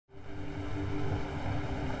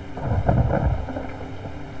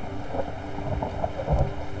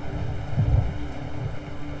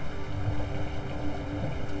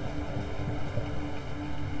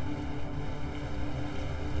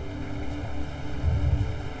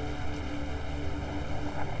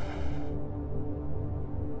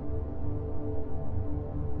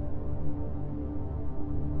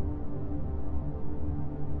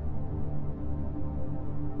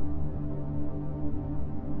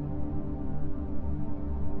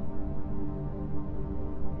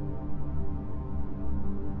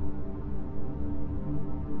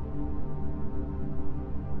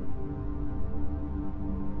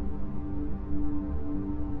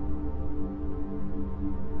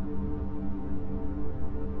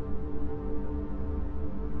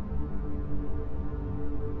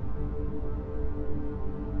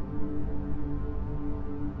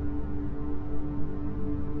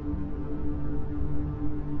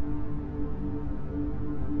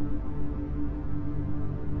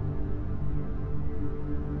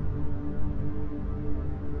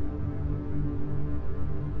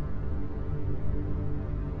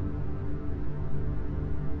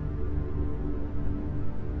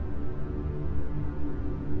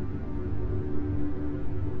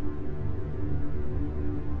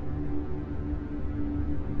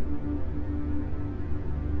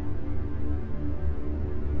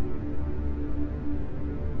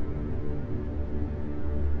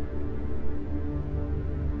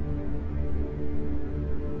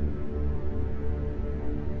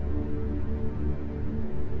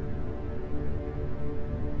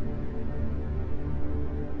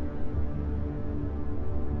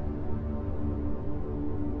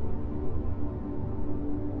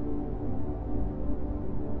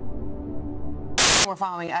we're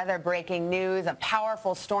following other breaking news. A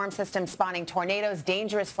powerful storm system spawning tornadoes,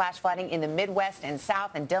 dangerous flash flooding in the Midwest and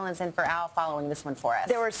South. And Dylan's in for Al following this one for us.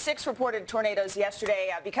 There were 6 reported tornadoes yesterday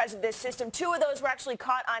because of this system. 2 of those were actually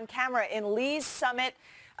caught on camera in Lee's Summit.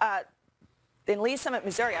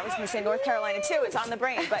 Missouri. I was going to say North Carolina, too. It's on the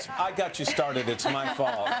brain. But I got you started. It's my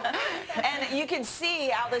fault. And you can see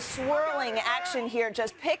how the swirling action here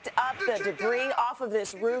just picked up the debris off of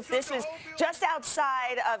this roof. This was just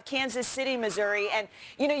outside of Kansas City, Missouri. And,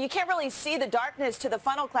 you know, you can't really see the darkness to the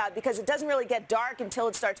funnel cloud because it doesn't really get dark until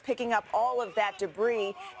it starts picking up all of that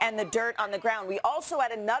debris and the dirt on the ground. We also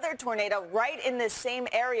had another tornado right in this same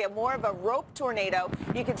area, more of a rope tornado.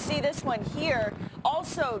 You can see this one here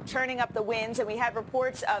also turning up the winds. And we had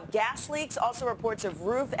reports of gas leaks, also reports of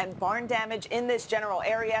roof and barn damage in this general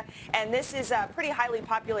area. And this is a pretty highly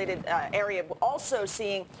populated area. We're also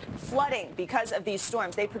seeing flooding because of these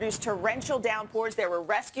storms. They produced torrential downpours. There were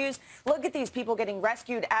rescues. Look at these people getting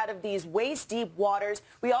rescued out of these waist-deep waters.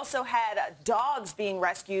 We also had dogs being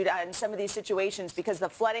rescued in some of these situations because the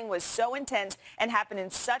flooding was so intense and happened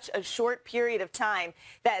in such a short period of time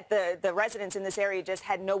that the residents in this area just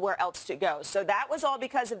had nowhere else to go. So that was all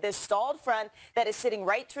because of this stalled front that is sitting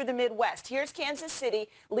right through the Midwest. Here's Kansas City.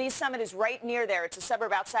 Lee's Summit is right near there. It's a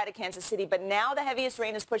suburb outside of Kansas City, but now the heaviest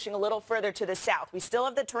rain is pushing a little further to the south. We still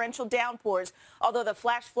have the torrential downpours, although the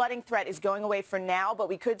flash flooding threat is going away for now, but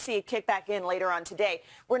we could see it kick back in later on today.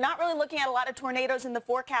 We're not really looking at a lot of tornadoes in the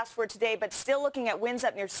forecast for today, but still looking at winds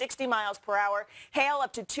up near 60 miles per hour. Hail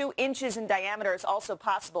up to 2 inches in diameter is also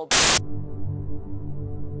possible.